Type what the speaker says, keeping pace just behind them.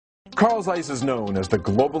Carl Zeiss is known as the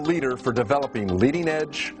global leader for developing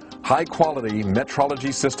leading-edge, high-quality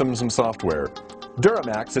metrology systems and software.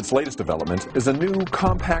 DuraMax, its latest development, is a new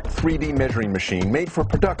compact 3D measuring machine made for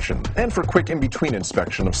production and for quick in-between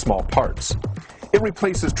inspection of small parts. It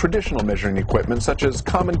replaces traditional measuring equipment such as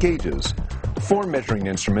common gauges, form measuring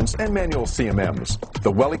instruments, and manual CMMs.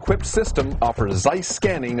 The well-equipped system offers ZEISS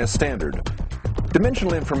scanning as standard.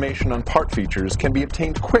 Dimensional information on part features can be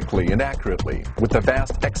obtained quickly and accurately with the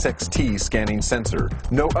vast XXT scanning sensor.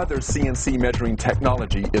 No other CNC measuring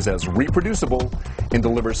technology is as reproducible and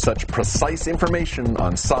delivers such precise information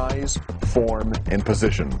on size, form, and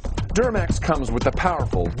position. DuraMax comes with the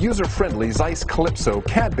powerful, user-friendly ZEISS Calypso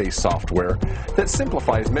CAD-based software that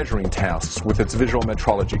simplifies measuring tasks with its visual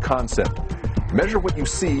metrology concept. Measure what you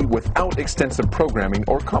see without extensive programming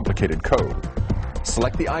or complicated code.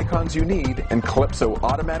 Select the icons you need, and Calypso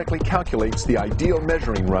automatically calculates the ideal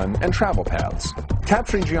measuring run and travel paths.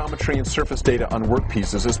 Capturing geometry and surface data on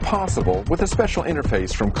workpieces is possible with a special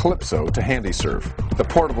interface from Calypso to HandySurf, the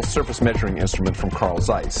portable surface measuring instrument from Carl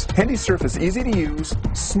Zeiss. HandySurf is easy to use,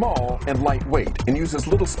 small, and lightweight, and uses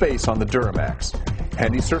little space on the DuraMax.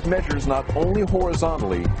 HandySurf measures not only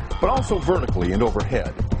horizontally, but also vertically and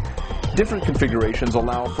overhead. Different configurations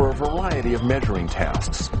allow for a variety of measuring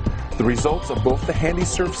tasks. The results of both the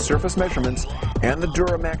HandySurf surface measurements and the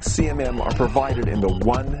DuraMax CMM are provided in the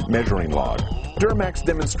one measuring log. DuraMax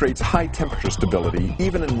demonstrates high temperature stability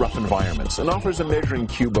even in rough environments and offers a measuring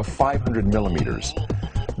cube of 500 millimeters.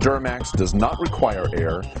 DuraMax does not require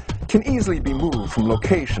air, can easily be moved from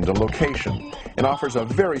location to location, and offers a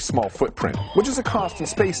very small footprint, which is a cost and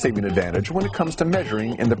space-saving advantage when it comes to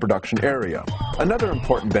measuring in the production area. Another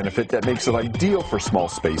important benefit that makes it ideal for small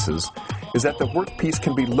spaces is that the workpiece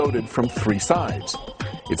can be loaded from 3 sides.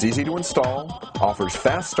 It's easy to install, offers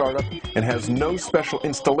fast startup, and has no special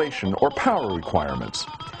installation or power requirements.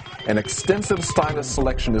 An extensive stylus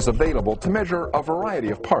selection is available to measure a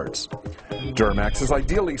variety of parts. DuraMax is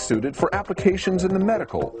ideally suited for applications in the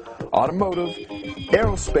medical, automotive,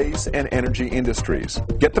 aerospace, and energy industries.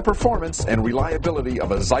 Get the performance and reliability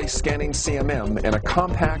of a ZEISS scanning CMM in a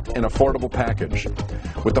compact and affordable package.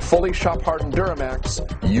 With the fully shop-hardened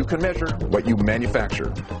DuraMax, you can measure what you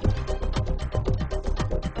manufacture.